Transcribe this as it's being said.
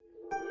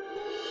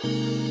Welcome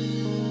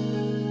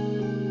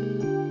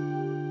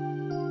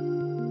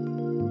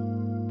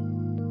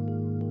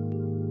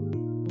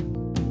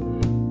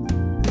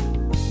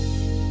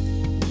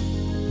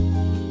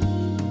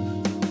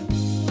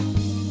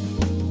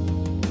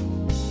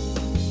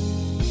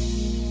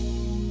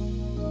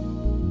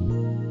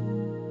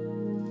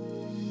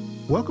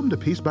to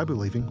Peace by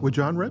Believing with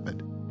John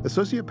Redmond,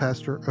 Associate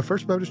Pastor of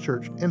First Baptist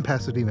Church in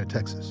Pasadena,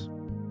 Texas.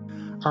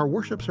 Our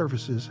worship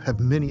services have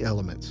many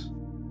elements.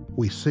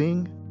 We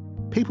sing,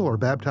 people are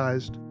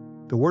baptized,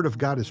 the Word of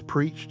God is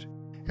preached,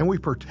 and we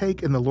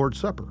partake in the Lord's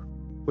Supper,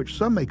 which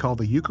some may call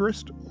the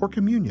Eucharist or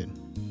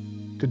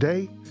Communion.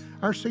 Today,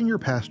 our senior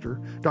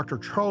pastor, Dr.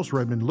 Charles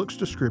Redmond, looks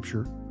to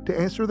Scripture to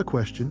answer the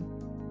question,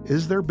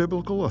 is there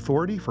biblical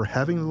authority for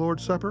having the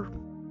Lord's Supper?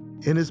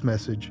 In his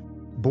message,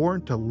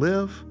 Born to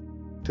Live,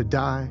 to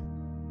Die,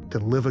 to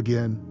Live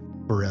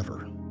Again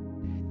Forever.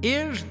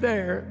 Is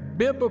there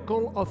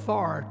biblical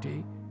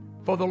authority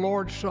for the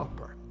Lord's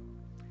Supper?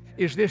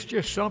 Is this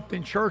just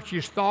something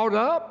churches thought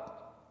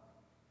up?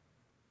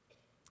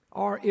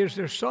 Or is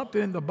there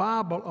something in the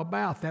Bible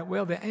about that?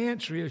 Well, the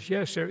answer is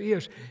yes, there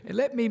is. And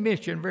let me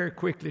mention very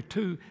quickly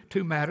two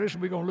matters.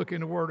 We're going to look in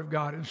the Word of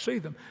God and see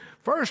them.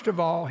 First of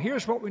all,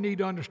 here's what we need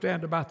to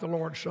understand about the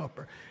Lord's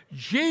Supper.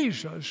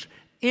 Jesus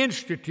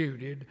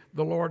instituted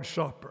the Lord's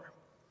Supper.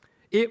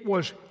 It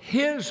was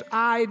his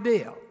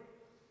idea.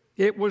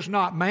 It was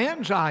not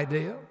man's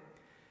idea.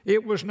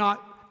 It was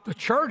not the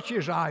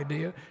church's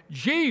idea.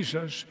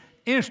 Jesus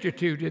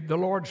instituted the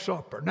Lord's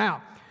Supper.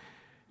 Now,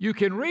 you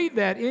can read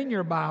that in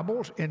your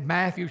Bibles in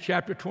Matthew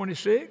chapter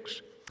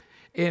 26,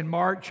 in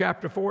Mark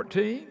chapter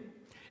 14,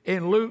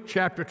 in Luke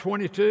chapter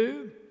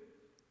 22,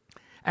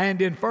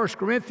 and in 1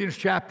 Corinthians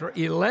chapter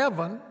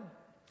 11.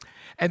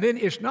 And then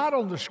it's not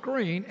on the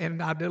screen,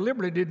 and I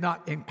deliberately did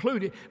not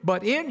include it,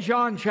 but in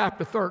John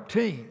chapter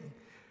 13,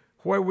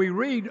 where we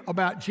read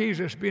about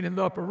Jesus being in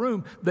the upper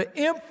room, the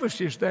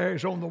emphasis there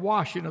is on the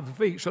washing of the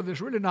feet. So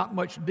there's really not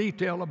much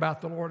detail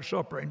about the Lord's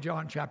Supper in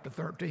John chapter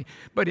 13.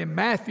 But in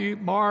Matthew,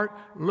 Mark,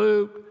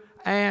 Luke,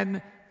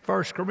 and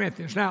 1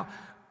 Corinthians. Now,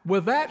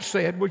 with that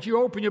said, would you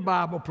open your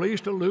Bible,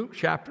 please, to Luke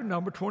chapter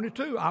number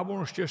 22. I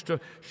want us just to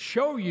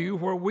show you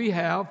where we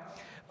have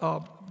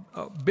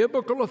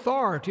biblical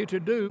authority to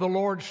do the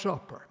Lord's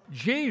Supper.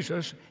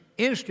 Jesus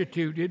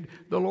instituted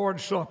the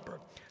Lord's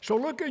Supper. So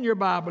look in your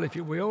Bible, if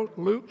you will,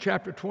 Luke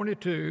chapter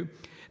 22,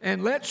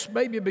 and let's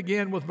maybe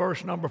begin with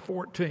verse number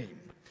 14.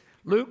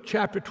 Luke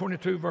chapter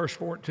 22, verse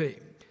 14.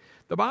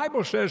 The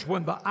Bible says,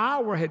 when the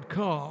hour had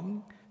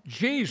come,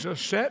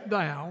 Jesus sat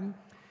down,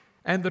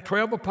 and the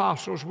 12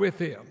 apostles with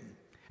him.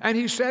 And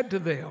he said to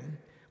them,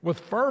 with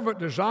fervent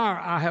desire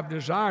I have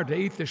desired to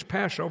eat this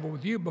Passover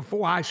with you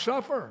before I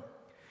suffer.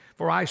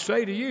 For I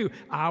say to you,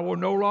 I will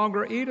no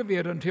longer eat of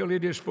it until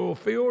it is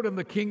fulfilled in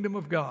the kingdom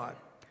of God.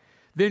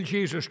 Then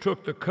Jesus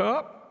took the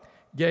cup,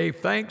 gave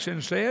thanks,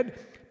 and said,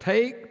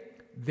 take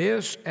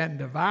this and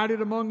divide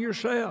it among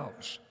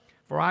yourselves.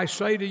 For I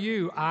say to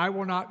you, I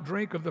will not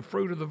drink of the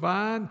fruit of the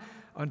vine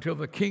until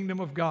the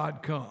kingdom of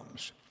God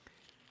comes.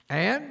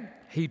 And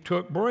he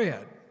took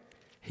bread.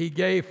 He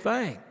gave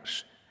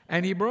thanks,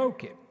 and he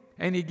broke it.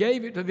 And he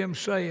gave it to them,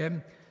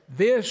 saying,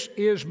 this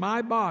is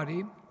my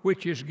body,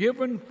 which is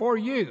given for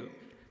you.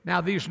 Now,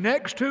 these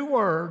next two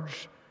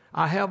words,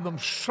 I have them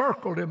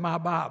circled in my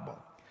Bible.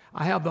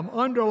 I have them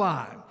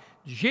underlined.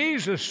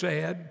 Jesus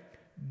said,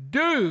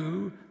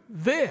 do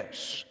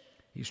this.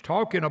 He's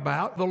talking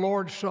about the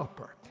Lord's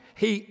Supper.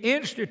 He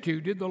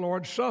instituted the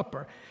Lord's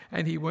Supper,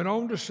 and he went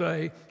on to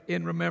say,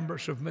 in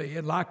remembrance of me,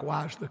 and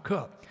likewise the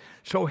cup.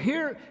 So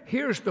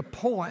here's the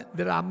point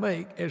that I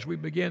make as we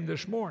begin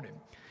this morning.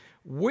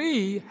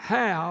 We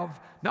have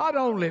not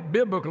only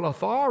biblical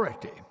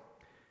authority,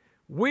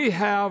 we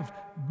have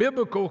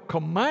biblical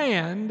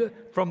command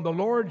from the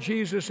Lord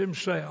Jesus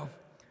himself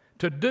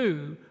to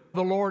do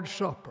the Lord's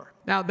Supper.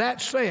 Now,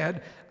 that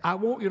said, I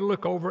want you to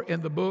look over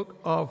in the book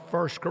of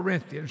 1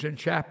 Corinthians in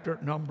chapter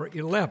number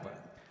 11.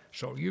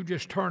 So you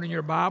just turn in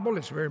your Bible.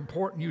 It's very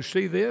important you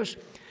see this.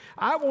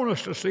 I want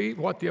us to see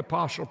what the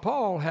Apostle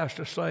Paul has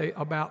to say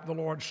about the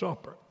Lord's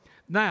Supper.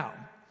 Now,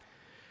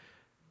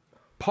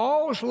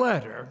 Paul's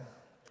letter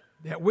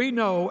that we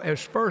know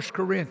as 1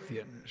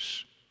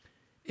 Corinthians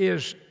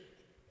is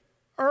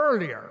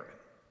earlier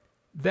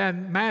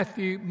than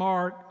Matthew,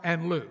 Mark,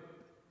 and Luke.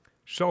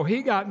 So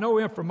he got no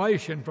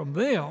information from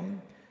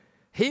them.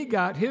 He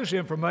got his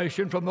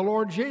information from the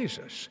Lord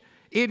Jesus.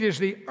 It is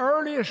the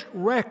earliest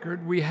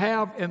record we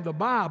have in the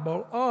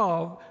Bible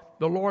of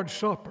the Lord's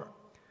Supper.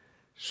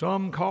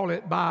 Some call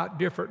it by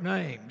different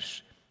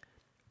names.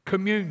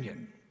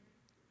 Communion,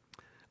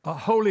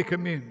 Holy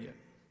Communion.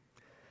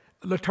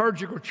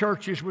 Liturgical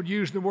churches would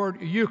use the word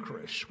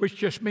Eucharist, which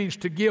just means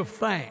to give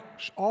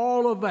thanks.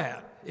 All of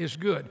that is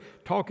good,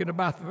 talking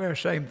about the very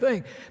same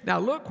thing. Now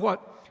look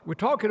what we're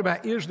talking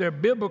about. Is there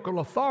biblical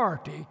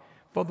authority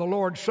for the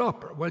Lord's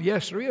Supper? Well,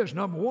 yes, there is.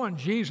 Number one,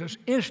 Jesus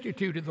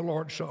instituted the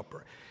Lord's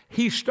Supper.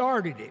 He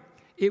started it.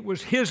 It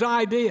was his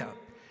idea,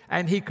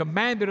 and he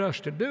commanded us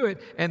to do it,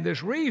 and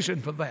there's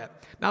reason for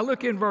that. Now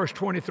look in verse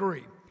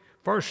 23.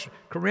 1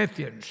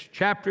 Corinthians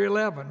chapter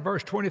 11,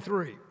 verse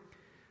 23.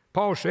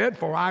 Paul said,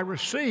 "For I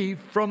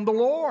received from the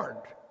Lord."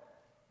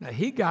 Now,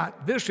 he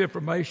got this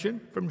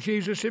information from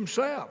Jesus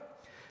himself.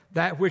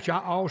 "That which I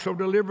also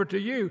delivered to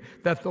you,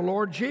 that the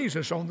Lord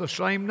Jesus, on the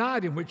same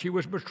night in which he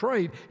was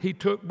betrayed, he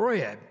took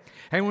bread.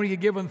 And when he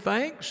had given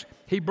thanks,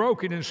 he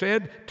broke it and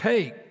said,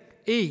 'Take,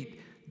 eat.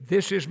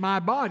 This is my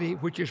body,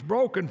 which is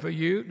broken for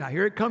you.'" Now,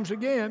 here it comes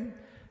again.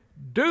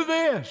 "Do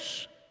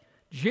this."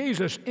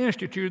 Jesus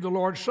instituted the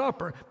Lord's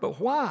Supper. But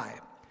why?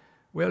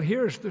 Well,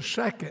 here's the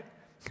second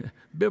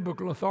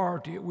biblical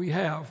authority we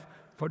have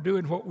for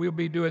doing what we'll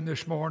be doing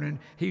this morning.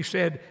 He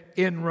said,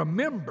 "In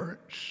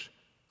remembrance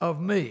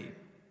of me."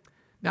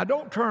 Now,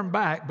 don't turn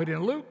back, but in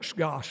Luke's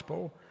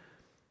gospel,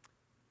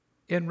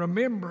 "in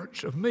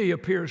remembrance of me"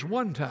 appears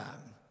one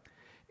time.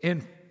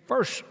 In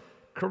 1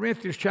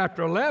 Corinthians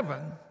chapter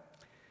 11,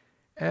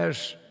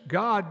 as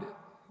God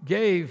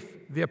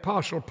gave the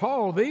Apostle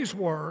Paul these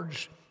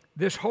words,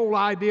 this whole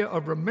idea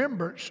of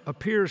remembrance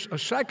appears a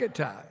second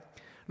time.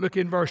 Look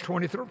in verse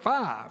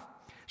 25.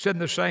 It said, "In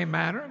the same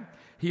manner,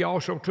 he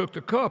also took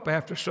the cup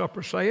after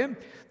supper, saying,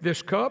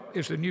 'This cup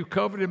is the new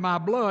covenant in my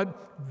blood.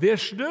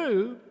 This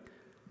do,'"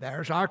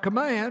 there's our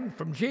command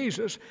from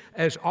Jesus,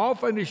 "'as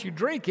often as you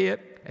drink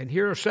it,'" and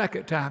here a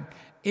second time,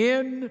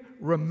 "'in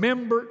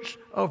remembrance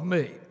of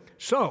me.'"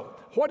 So,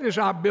 what is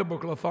our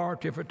biblical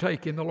authority for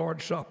taking the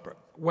Lord's Supper?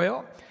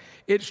 Well,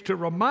 it's to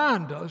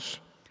remind us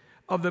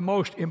of the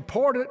most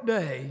important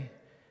day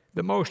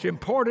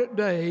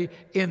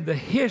in the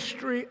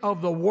history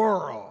of the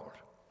world,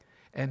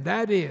 and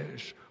that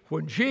is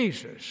when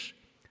Jesus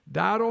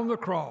died on the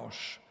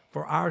cross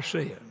for our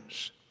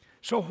sins.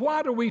 So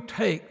why do we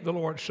take the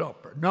Lord's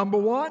Supper? Number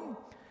one,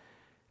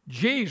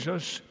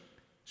 Jesus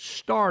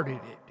started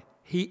it.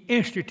 He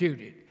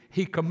instituted it.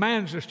 He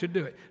commands us to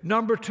do it.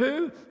 Number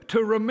two,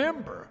 to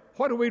remember.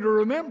 What are we to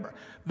remember?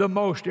 The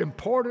most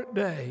important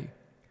day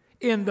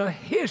in the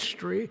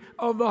history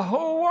of the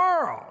whole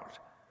world.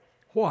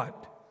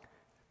 What?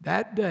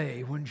 That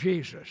day when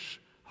Jesus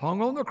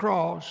hung on the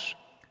cross,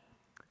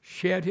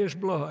 shed his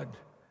blood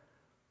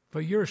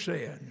for your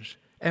sins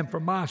and for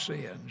my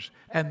sins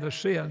and the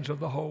sins of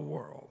the whole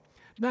world.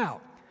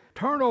 Now,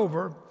 turn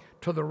over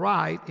to the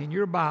right in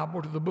your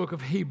Bible to the book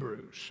of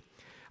Hebrews.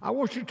 I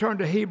want you to turn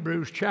to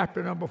Hebrews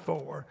chapter number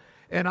 4,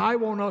 and I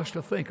want us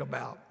to think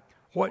about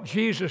what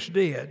Jesus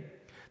did,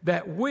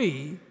 that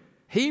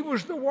he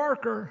was the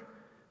worker.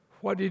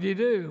 What did he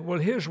do? Well,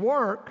 his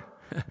work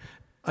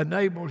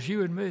enables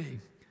you and me,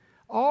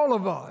 all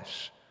of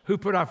us who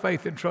put our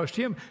faith and trust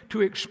him,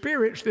 to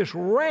experience this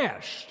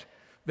rest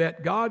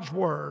that God's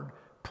word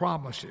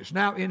promises.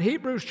 Now, in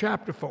Hebrews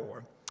chapter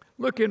 4,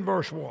 look in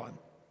verse 1.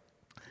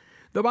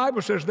 The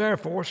Bible says,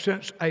 "Therefore,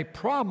 since a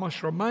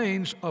promise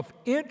remains of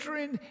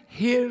entering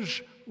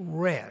his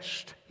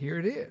rest," here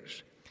it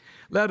is,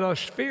 "let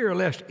us fear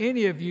lest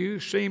any of you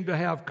seem to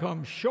have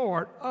come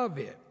short of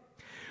it.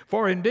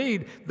 For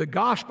indeed, the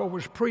gospel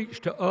was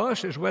preached to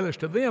us as well as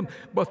to them,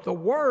 but the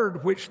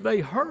word which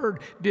they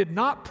heard did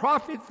not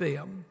profit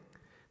them,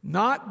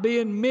 not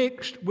being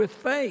mixed with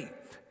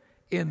faith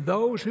in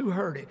those who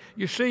heard it."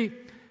 You see,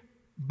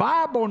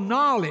 Bible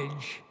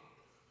knowledge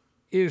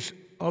is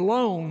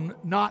alone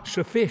not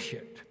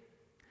sufficient.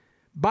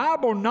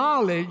 Bible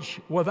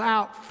knowledge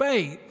without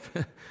faith,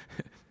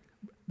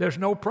 there's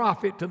no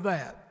profit to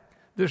that.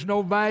 There's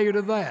no value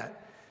to that.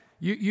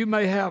 You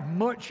may have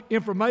much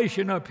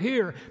information up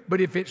here, but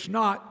if it's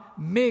not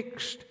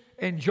mixed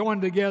and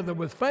joined together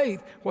with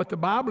faith, what the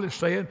Bible is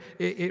saying,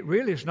 it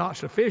really is not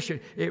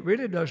sufficient. It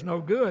really does no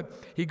good.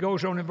 He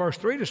goes on in verse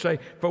 3 to say,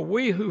 "For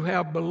we who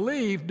have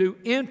believed do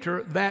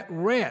enter that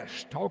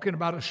rest," talking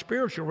about a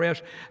spiritual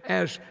rest,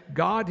 "as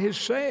God has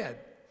said."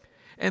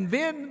 And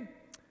then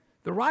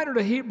the writer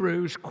to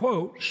Hebrews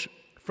quotes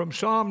from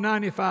Psalm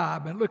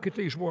 95, and look at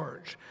these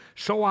words.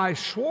 "So I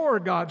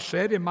swore," God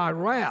said, "in my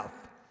wrath,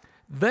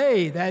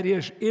 they," that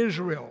is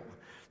Israel,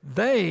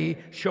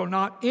 "they shall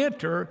not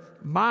enter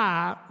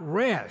my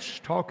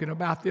rest," talking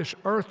about this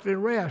earthly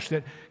rest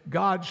that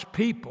God's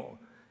people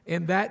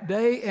in that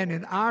day and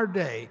in our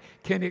day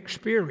can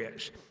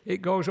experience.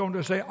 It goes on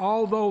to say,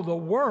 "although the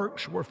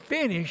works were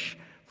finished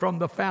from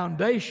the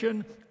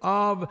foundation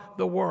of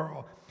the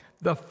world."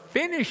 The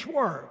finished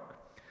work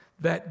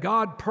that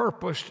God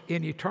purposed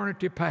in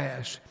eternity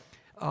past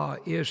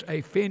is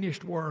a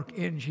finished work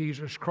in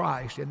Jesus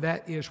Christ, and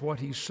that is what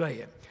he's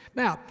saying.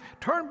 Now,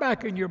 turn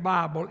back in your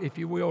Bible, if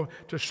you will,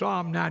 to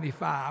Psalm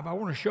 95. I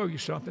want to show you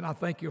something I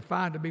think you'll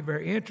find to be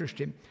very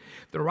interesting.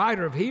 The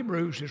writer of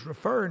Hebrews is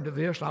referring to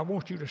this. I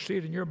want you to see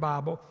it in your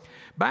Bible.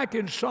 Back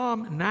in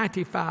Psalm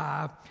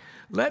 95,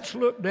 let's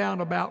look down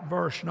about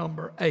verse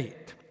number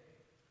 8.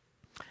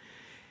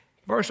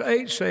 Verse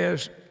 8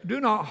 says, "Do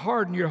not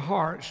harden your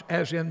hearts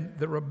as in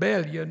the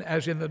rebellion,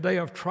 as in the day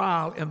of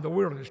trial in the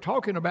wilderness."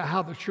 Talking about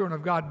how the children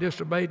of God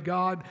disobeyed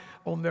God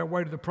on their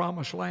way to the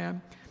promised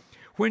land.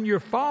 "When your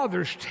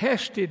fathers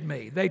tested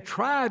me, they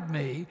tried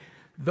me,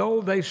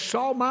 though they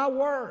saw my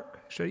work."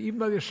 So even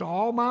though they saw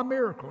all my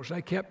miracles,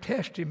 they kept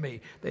testing me.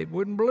 They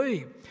wouldn't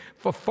believe.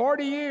 For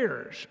 40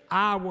 years,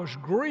 I was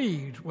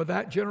grieved with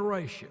that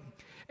generation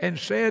and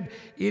said,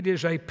 it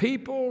is a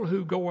people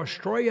who go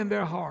astray in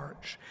their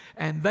hearts,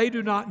 and they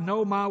do not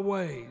know my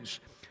ways.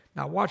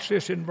 Now watch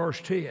this in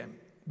verse 10.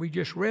 We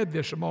just read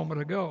this a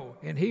moment ago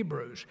in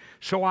Hebrews.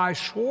 So I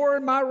swore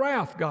in my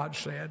wrath, God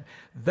said,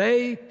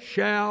 they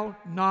shall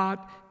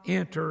not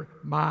enter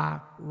my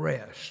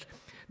rest.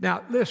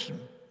 Now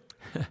listen,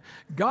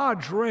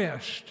 God's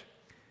rest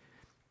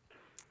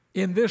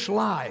in this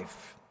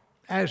life,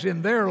 as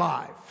in their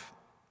life,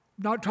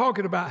 not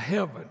talking about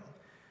heaven,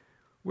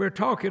 we're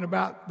talking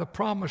about the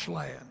promised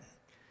land.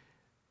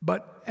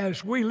 But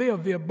as we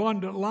live the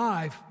abundant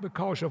life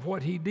because of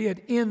what he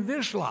did in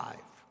this life,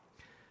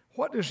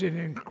 what does it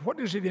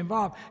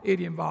involve?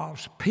 It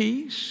involves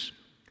peace,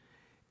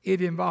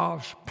 it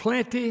involves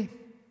plenty,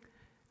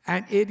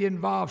 and it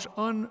involves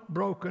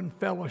unbroken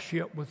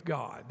fellowship with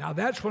God. Now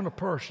that's when a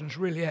person's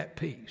really at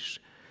peace.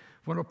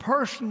 When a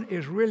person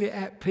is really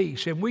at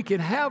peace, and we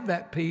can have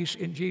that peace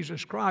in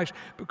Jesus Christ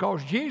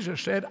because Jesus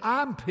said,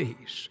 I'm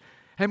peace.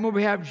 And when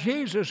we have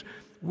Jesus,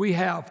 we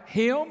have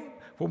him.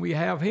 When we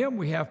have him,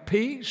 we have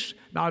peace.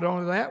 Not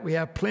only that, we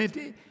have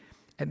plenty.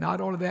 And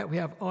not only that, we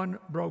have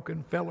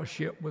unbroken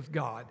fellowship with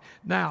God.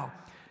 Now,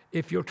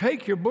 if you'll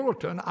take your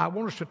bulletin, I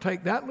want us to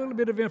take that little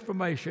bit of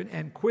information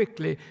and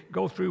quickly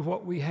go through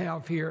what we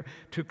have here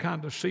to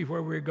kind of see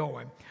where we're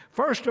going.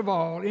 First of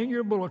all, in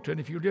your bulletin,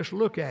 if you just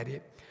look at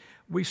it,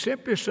 we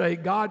simply say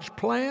God's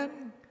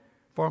plan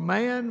for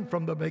man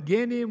from the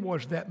beginning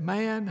was that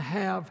man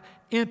have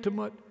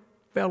intimate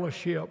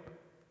fellowship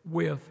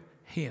with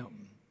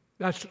him.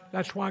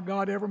 That's why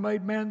God ever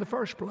made man in the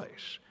first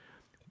place.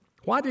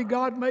 Why did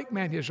God make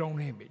man his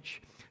own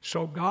image?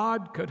 So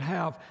God could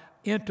have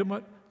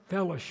intimate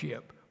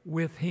fellowship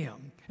with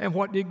him. And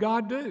what did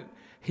God do?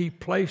 He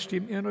placed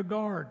him in a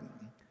garden.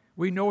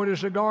 We know it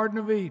as the Garden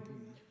of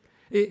Eden.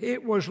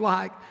 It was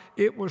like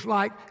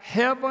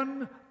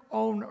heaven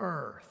on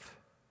earth.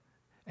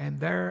 And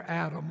there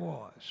Adam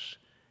was.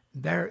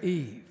 There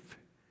Eve.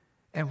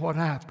 And what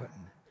happened?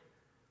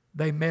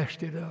 They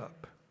messed it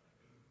up.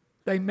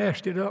 They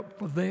messed it up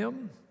for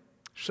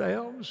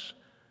themselves.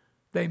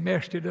 They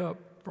messed it up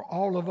for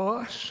all of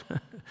us.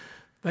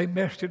 They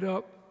messed it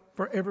up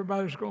for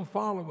everybody that's going to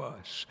follow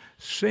us.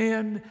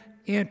 Sin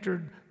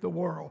entered the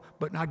world.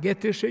 But now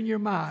get this in your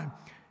mind.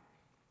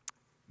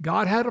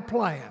 God had a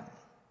plan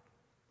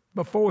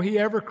before he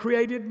ever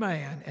created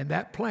man, and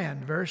that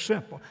plan, very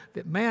simple,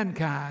 that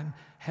mankind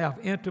have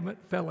intimate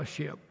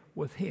fellowship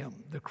with him,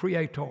 the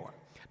Creator.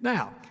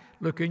 Now,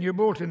 look in your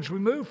bulletins, we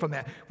move from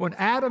that. When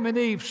Adam and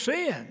Eve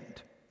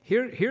sinned,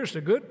 here's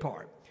the good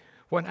part.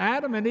 When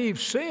Adam and Eve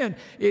sinned,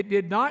 it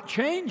did not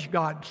change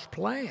God's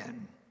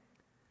plan.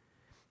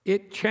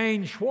 It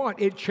changed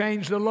what? It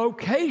changed the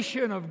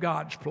location of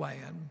God's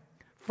plan.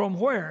 From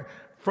where?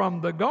 From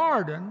the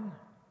garden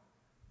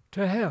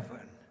to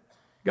heaven.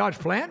 God's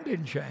plan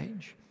didn't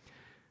change.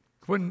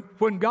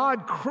 When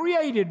God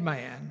created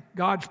man,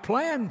 God's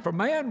plan for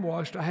man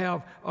was to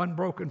have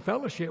unbroken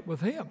fellowship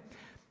with him.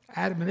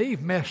 Adam and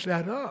Eve messed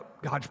that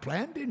up. God's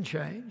plan didn't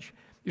change.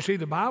 You see,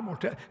 the Bible,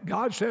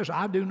 God says,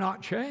 I do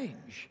not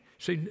change.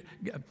 See,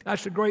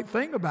 that's the great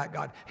thing about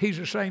God. He's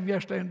the same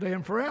yesterday and today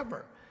and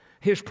forever.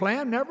 His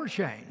plan never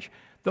changed.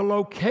 The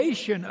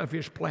location of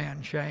his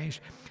plan changed.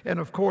 And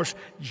of course,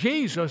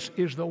 Jesus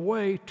is the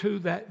way to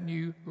that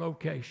new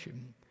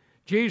location.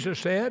 Jesus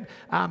said,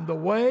 I'm the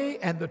way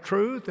and the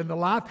truth and the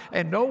life,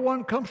 and no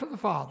one comes to the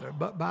Father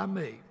but by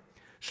me.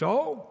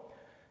 So,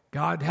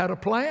 God had a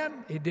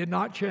plan. It did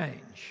not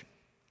change.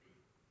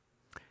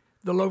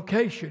 The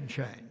location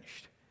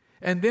changed.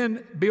 And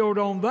then build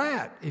on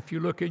that. If you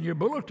look in your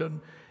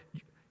bulletin,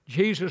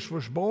 Jesus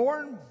was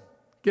born.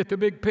 Get the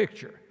big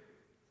picture.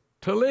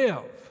 To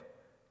live,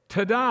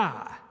 to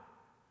die,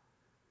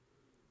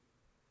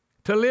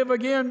 to live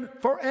again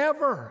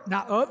forever.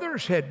 Now,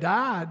 others had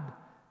died.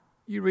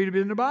 You read it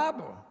in the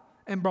Bible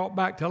and brought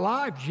back to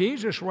life.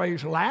 Jesus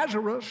raised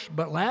Lazarus,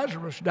 but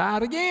Lazarus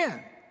died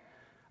again.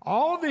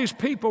 All these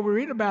people we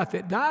read about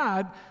that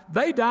died,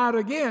 they died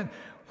again.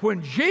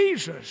 When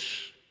Jesus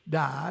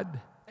died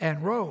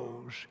and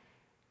rose,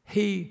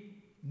 he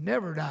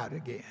never died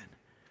again.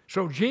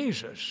 So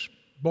Jesus,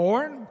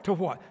 born to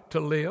what? To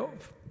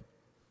live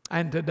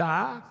and to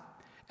die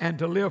and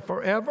to live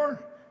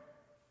forever.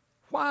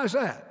 Why is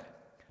that?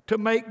 To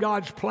make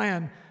God's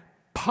plan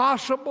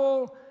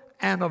possible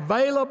and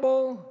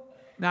available.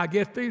 Now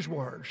get these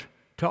words,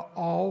 to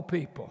all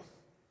people.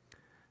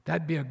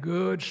 That'd be a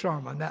good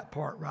sermon, that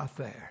part right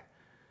there.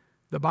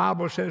 The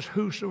Bible says,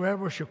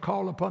 whosoever shall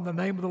call upon the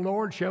name of the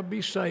Lord shall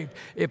be saved.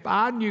 If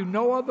I knew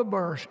no other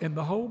verse in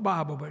the whole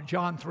Bible but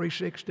John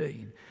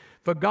 3:16,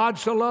 for God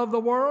so loved the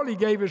world, he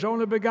gave his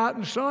only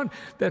begotten Son,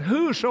 that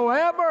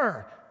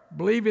whosoever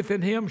believeth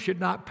in him should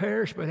not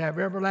perish but have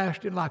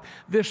everlasting life.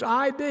 This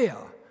idea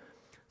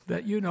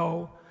that,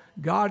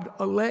 God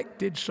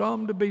elected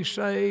some to be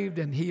saved,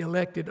 and He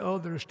elected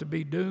others to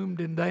be doomed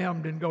and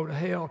damned and go to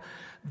hell.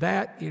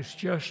 That is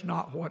just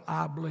not what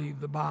I believe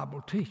the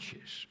Bible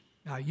teaches.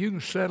 Now, you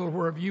can settle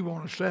wherever you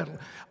want to settle.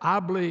 I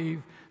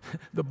believe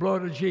the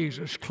blood of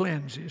Jesus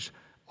cleanses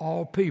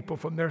all people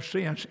from their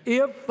sins.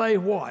 If they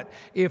what?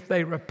 If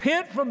they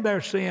repent from their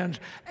sins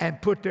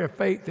and put their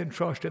faith and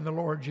trust in the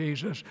Lord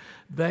Jesus,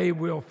 they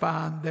will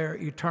find their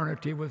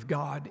eternity with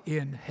God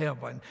in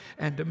heaven.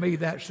 And to me,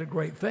 that's the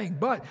great thing.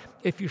 But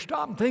if you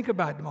stop and think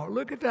about it a moment,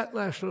 look at that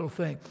last little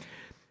thing.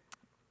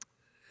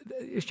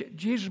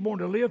 Jesus born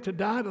to live, to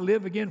die, to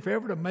live again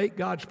forever, to make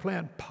God's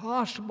plan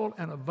possible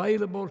and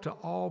available to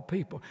all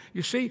people.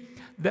 You see,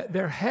 that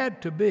there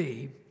had to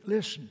be,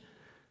 listen,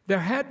 there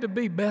had to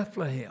be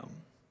Bethlehem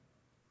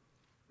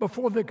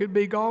before there could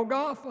be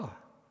Golgotha.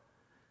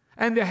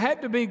 And there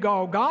had to be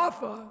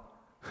Golgotha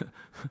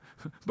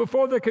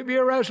before there could be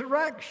a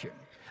resurrection.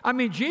 I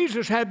mean,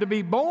 Jesus had to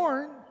be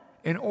born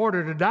in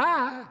order to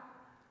die,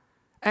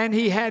 and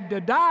He had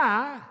to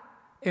die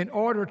in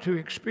order to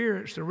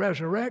experience the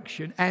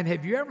resurrection. And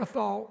have you ever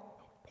thought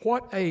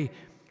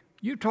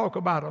you talk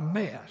about a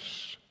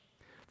mess.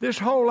 This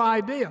whole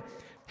idea,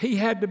 He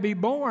had to be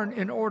born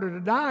in order to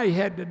die. He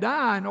had to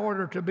die in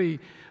order to be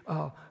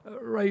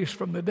raised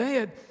from the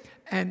dead.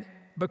 And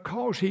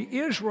because He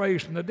is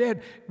raised from the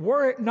dead,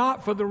 were it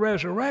not for the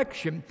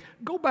resurrection,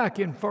 go back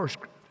in 1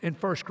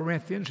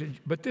 Corinthians,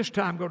 but this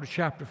time go to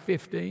chapter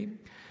 15.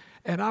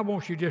 And I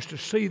want you just to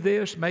see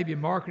this, maybe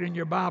mark it in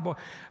your Bible.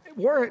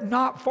 Were it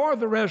not for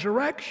the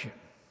resurrection,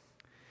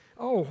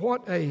 oh,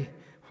 what a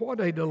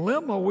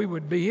dilemma we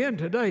would be in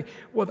today.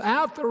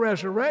 Without the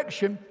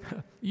resurrection,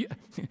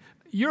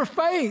 your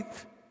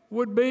faith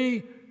would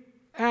be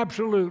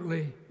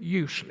absolutely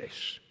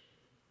useless.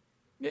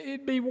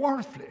 It'd be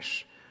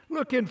worthless.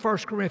 Look in 1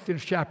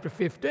 Corinthians chapter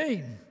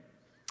 15.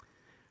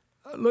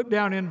 Look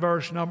down in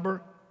verse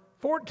number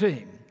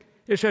 14.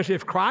 It says,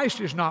 if Christ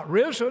is not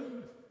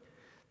risen,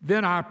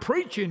 then our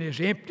preaching is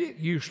empty,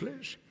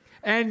 useless,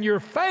 and your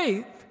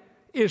faith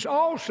is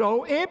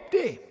also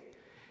empty.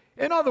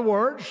 In other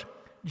words,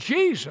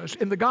 Jesus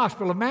in the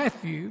Gospel of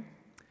Matthew,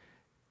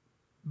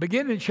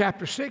 beginning in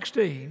chapter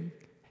 16,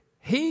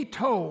 He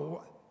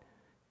told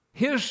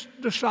His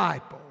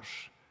disciples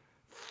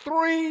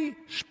 3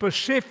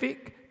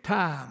 specific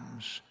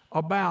times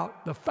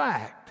about the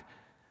fact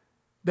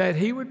that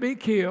He would be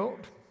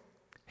killed,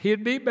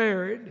 He'd be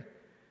buried,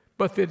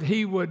 but that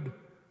He would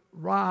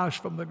rise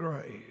from the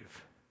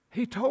grave.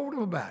 He told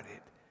them about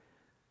it.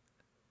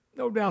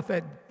 No doubt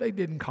that they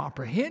didn't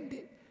comprehend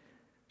it.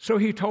 So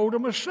He told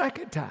them a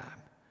second time,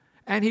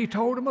 and He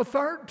told them a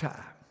third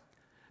time.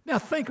 Now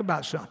think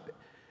about something.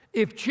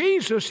 If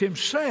Jesus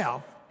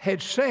Himself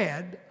had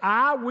said,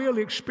 I will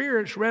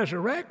experience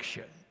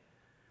resurrection,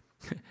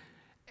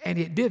 and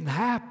it didn't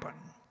happen,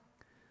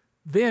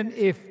 then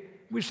if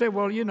we say,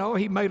 well,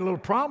 He made a little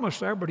promise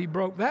there, but He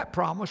broke that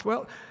promise.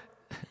 Well,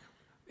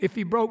 if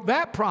He broke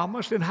that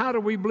promise, then how do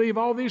we believe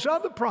all these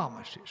other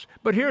promises?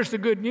 But here's the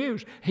good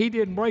news. He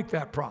didn't break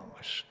that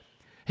promise.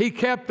 He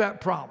kept that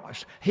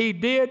promise. He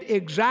did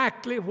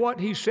exactly what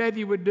He said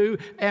He would do,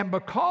 and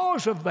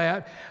because of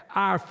that,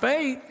 our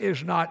faith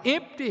is not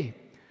empty.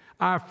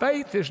 Our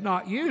faith is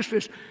not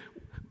useless.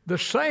 The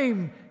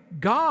same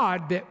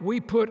God that we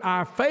put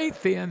our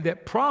faith in,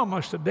 that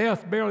promised the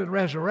death, burial, and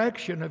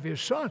resurrection of His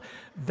Son,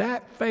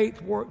 that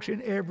faith works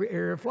in every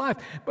area of life.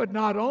 But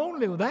not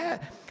only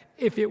that,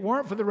 if it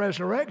weren't for the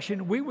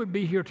resurrection, we would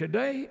be here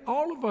today,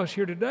 all of us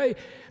here today,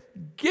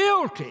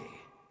 guilty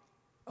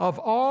of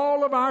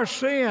all of our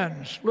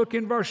sins. Look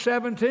in verse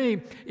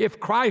 17. If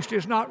Christ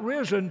is not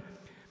risen,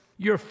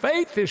 your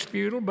faith is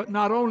futile, but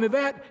not only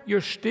that, you're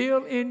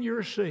still in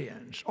your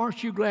sins.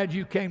 Aren't you glad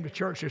you came to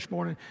church this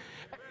morning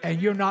and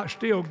you're not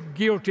still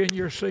guilty in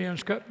your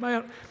sins?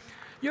 Man,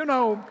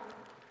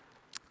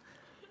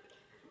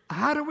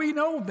 how do we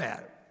know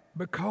that?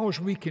 Because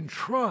we can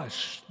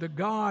trust the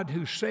God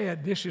who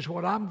said, this is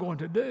what I'm going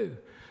to do.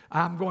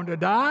 I'm going to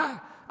die.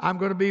 I'm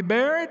going to be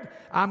buried.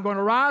 I'm going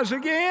to rise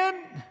again.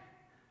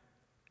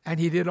 And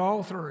He did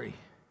all 3.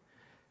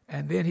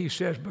 And then He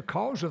says,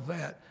 because of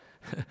that,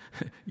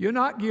 you're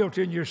not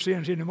guilty in your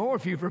sins anymore.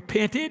 If you've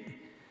repented,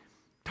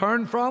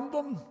 turned from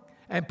them,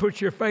 and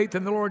put your faith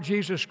in the Lord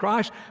Jesus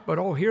Christ. But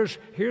here's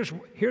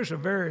a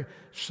very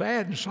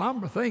sad and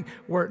somber thing.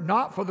 Were it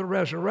not for the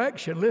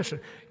resurrection,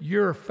 listen,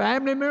 your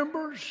family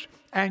members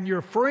and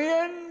your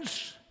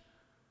friends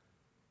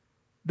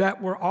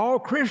that were all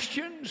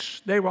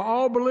Christians, they were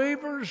all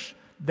believers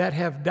that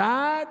have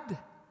died,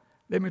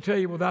 let me tell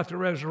you, without the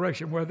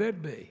resurrection, where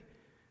they'd be.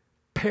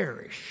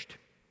 Perished.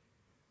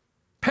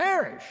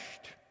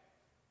 Perished.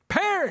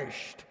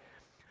 Perished.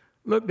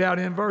 Look down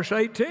in verse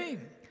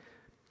 18.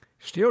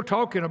 Still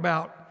talking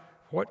about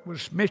what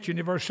was mentioned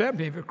in verse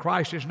 17. If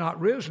Christ is not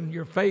risen,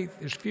 your faith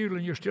is futile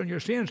and you're still in your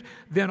sins.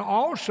 Then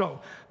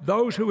also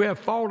those who have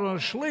fallen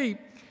asleep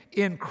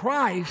in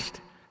Christ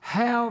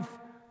have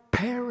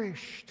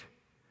perished.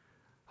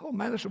 Oh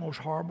man, that's the most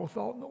horrible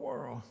thought in the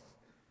world.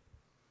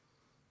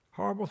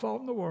 Horrible thought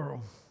in the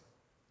world.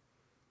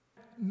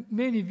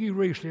 many of you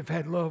recently have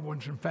had loved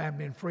ones and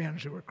family and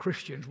friends who were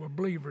Christians, were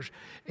believers,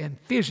 and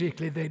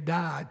physically they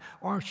died.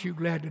 Aren't you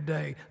glad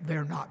today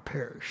they're not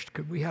perished?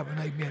 Could we have an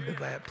amen to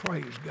that?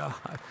 Praise God.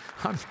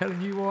 I'm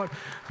telling you what,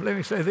 let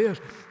me say this.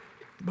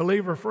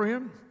 Believer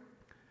friend,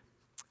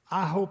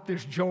 I hope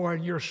there's joy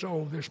in your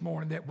soul this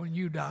morning that when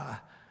you die,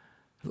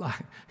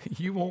 like,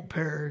 you won't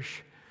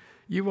perish.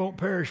 You won't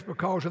perish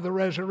because of the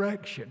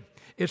resurrection.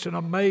 It's an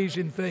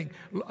amazing thing.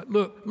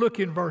 Look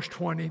in verse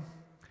 20.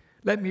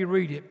 Let me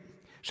read it.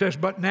 It says,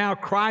 but now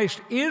Christ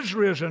is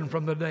risen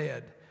from the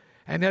dead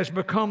and has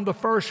become the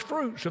first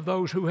fruits of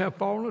those who have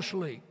fallen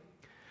asleep.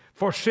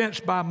 For since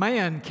by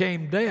man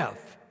came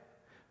death,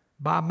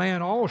 by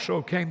man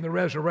also came the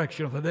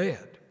resurrection of the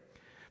dead.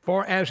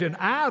 For as in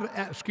Adam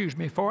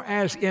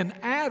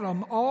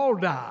all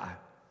die,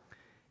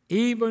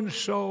 even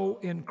so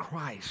in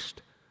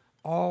Christ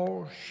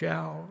all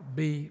shall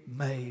be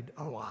made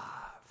alive.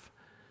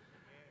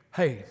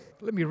 Hey,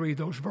 let me read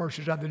those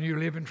verses out of the New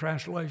Living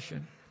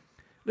Translation.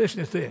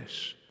 Listen to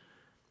this.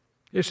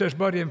 It says,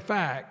 but in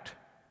fact,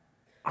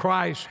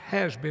 Christ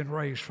has been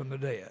raised from the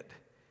dead.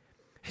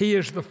 He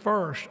is the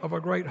first of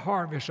a great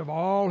harvest of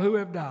all who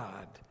have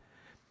died.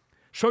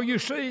 So you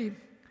see,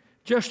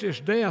 just as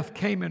death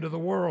came into the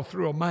world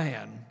through a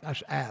man,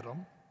 that's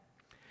Adam,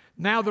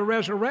 now the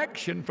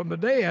resurrection from the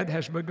dead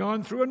has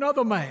begun through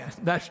another man,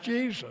 that's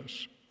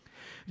Jesus.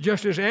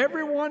 Just as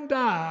everyone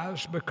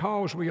dies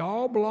because we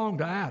all belong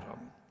to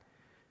Adam,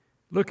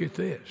 look at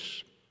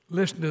this,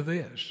 listen to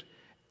this.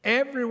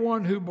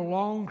 Everyone who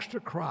belongs to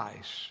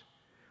Christ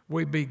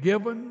will be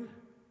given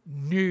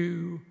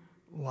new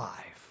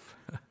life.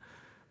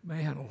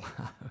 Man,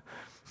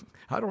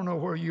 I don't know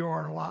where you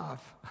are in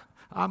life.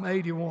 I'm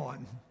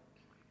 81.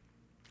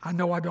 I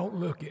know I don't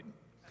look it.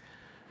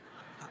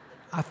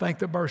 I think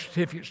the birth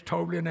certificate's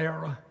totally an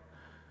error,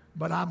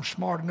 but I'm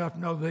smart enough to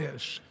know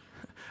this.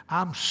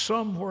 I'm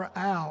somewhere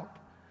out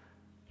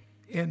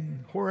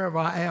in wherever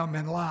I am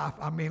in life.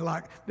 I mean,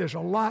 like, there's a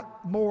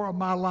lot more of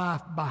my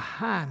life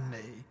behind me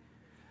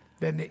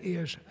than there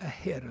is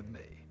ahead of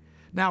me.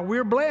 Now,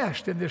 we're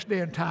blessed in this day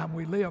and time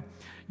we live.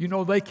 You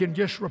know, they can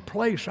just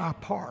replace our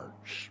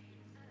parts.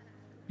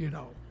 You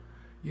know,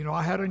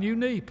 I had a new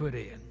knee put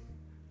in.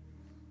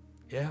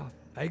 Yeah,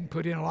 they can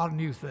put in a lot of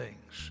new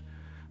things.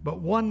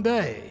 But one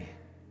day,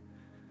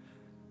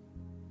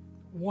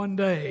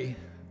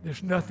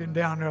 there's nothing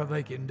down there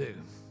they can do.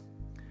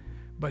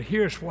 But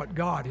here's what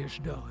God has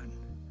done.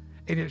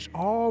 And it's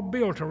all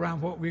built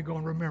around what we're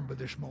going to remember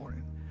this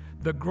morning.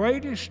 The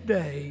greatest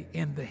day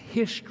in the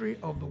history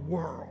of the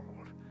world,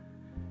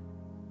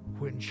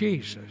 when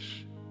Jesus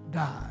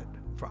died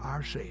for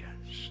our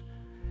sins.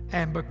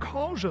 And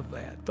because of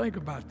that, think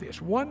about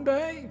this. One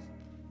day,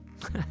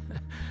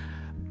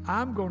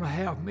 I'm going to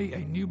have me a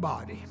new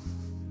body.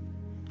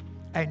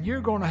 And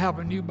you're going to have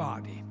a new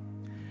body.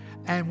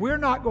 And we're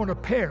not going to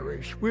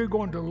perish. We're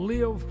going to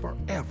live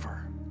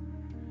forever.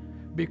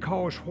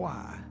 Because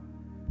why?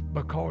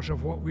 Because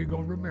of what we're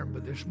going to remember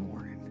this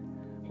morning.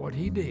 What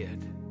he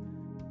did.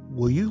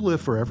 Will you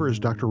live forever, as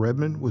Dr.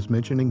 Redmond was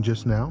mentioning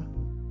just now?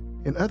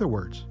 In other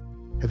words,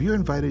 have you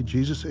invited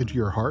Jesus into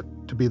your heart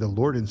to be the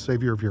Lord and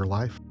Savior of your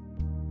life?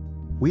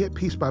 We at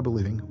Peace by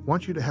Believing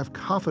want you to have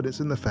confidence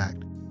in the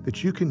fact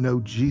that you can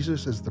know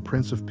Jesus as the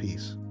Prince of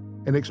Peace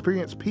and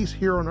experience peace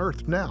here on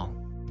earth now.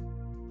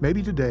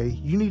 Maybe today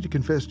you need to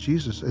confess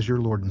Jesus as your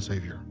Lord and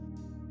Savior.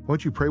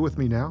 Won't you pray with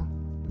me now?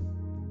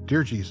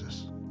 Dear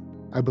Jesus,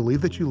 I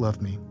believe that you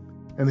love me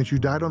and that you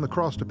died on the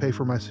cross to pay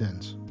for my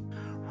sins.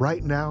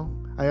 Right now,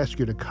 I ask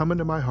you to come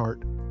into my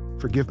heart,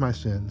 forgive my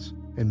sins,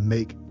 and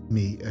make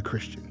me a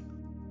Christian.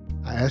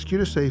 I ask you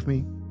to save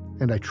me,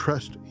 and I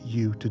trust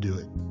you to do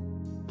it.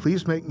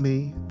 Please make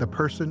me the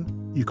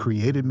person you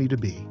created me to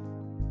be.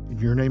 In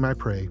your name I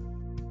pray,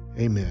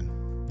 amen.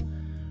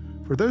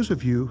 For those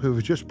of you who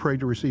have just prayed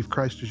to receive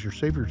Christ as your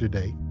Savior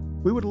today,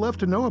 we would love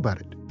to know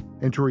about it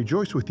and to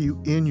rejoice with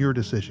you in your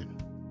decision.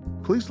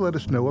 Please let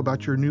us know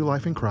about your new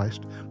life in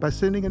Christ by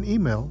sending an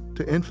email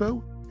to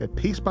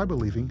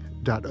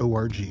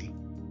info@peacebybelieving.org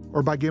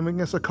or by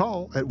giving us a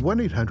call at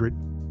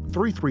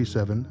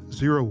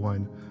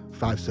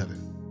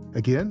 1-800-337-0157.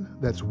 Again,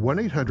 that's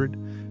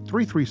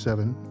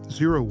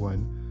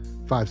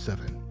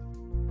 1-800-337-0157.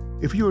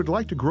 If you would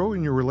like to grow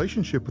in your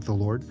relationship with the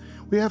Lord,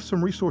 we have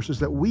some resources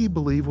that we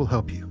believe will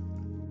help you.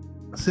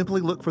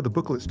 Simply look for the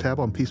Booklets tab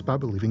on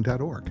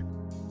peacebybelieving.org.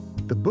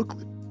 The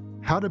booklet,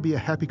 How to Be a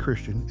Happy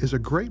Christian, is a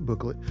great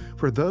booklet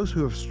for those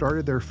who have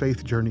started their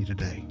faith journey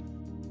today.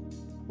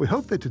 We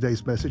hope that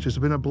today's message has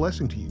been a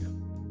blessing to you.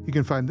 You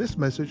can find this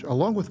message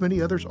along with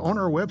many others on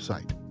our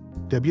website,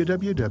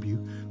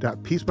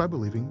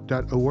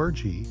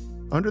 www.peacebybelieving.org,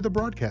 under the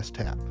Broadcast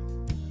tab.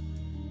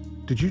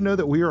 Did you know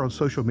that we are on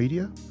social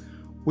media?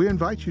 We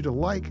invite you to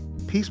like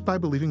Peace by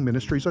Believing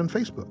Ministries on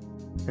Facebook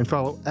and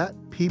follow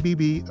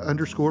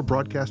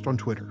 @PBB_broadcast on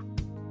Twitter.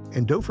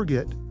 And don't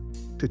forget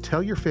to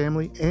tell your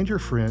family and your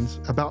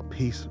friends about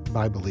Peace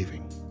by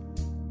Believing.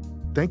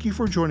 Thank you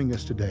for joining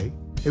us today,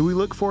 and we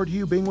look forward to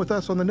you being with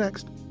us on the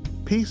next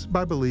Peace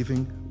by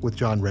Believing with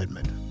John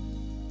Redmond.